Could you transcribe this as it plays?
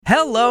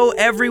Hello,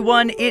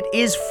 everyone. It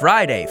is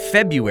Friday,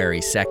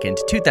 February 2nd,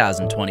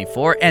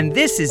 2024, and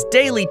this is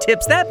Daily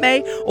Tips that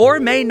may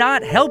or may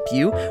not help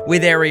you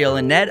with Ariel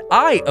and Ned.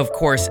 I, of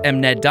course, am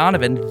Ned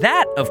Donovan.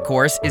 That, of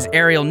course, is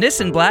Ariel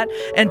Nissenblatt,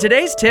 and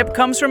today's tip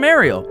comes from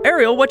Ariel.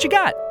 Ariel, what you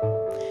got?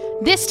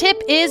 This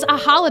tip is a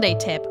holiday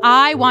tip.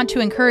 I want to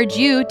encourage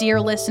you,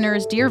 dear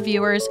listeners, dear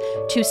viewers,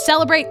 to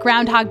celebrate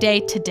Groundhog Day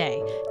today.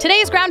 Today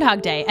is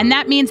Groundhog Day, and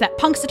that means that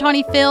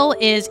Punxsutawney Phil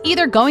is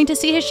either going to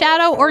see his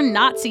shadow or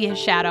not see his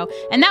shadow,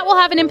 and that will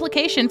have an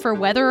implication for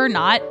whether or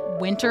not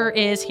winter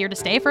is here to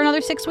stay for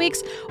another 6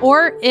 weeks,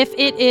 or if 6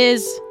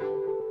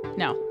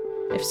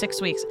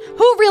 weeks.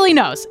 Who really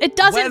knows? It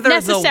doesn't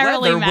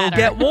necessarily matter. The weather will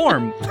get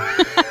warm.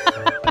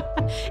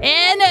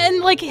 And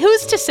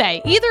who's to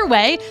say? Either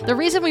way, the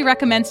reason we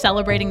recommend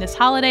celebrating this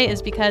holiday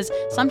is because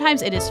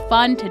sometimes it is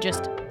fun to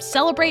just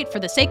celebrate for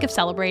the sake of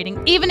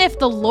celebrating, even if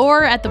the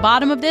lore at the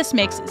bottom of this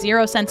makes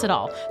zero sense at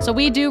all. So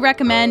we do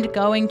recommend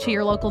going to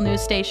your local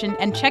news station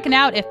and checking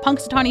out if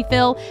Punxsutawney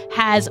Phil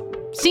has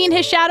seen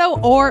his shadow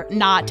or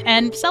not,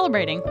 and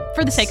celebrating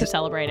for the sake of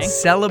celebrating.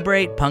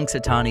 Celebrate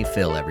Punxsutawney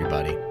Phil,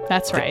 everybody.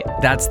 That's right.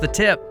 That's the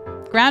tip.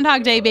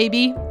 Groundhog Day,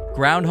 baby.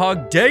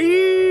 Groundhog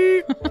Day!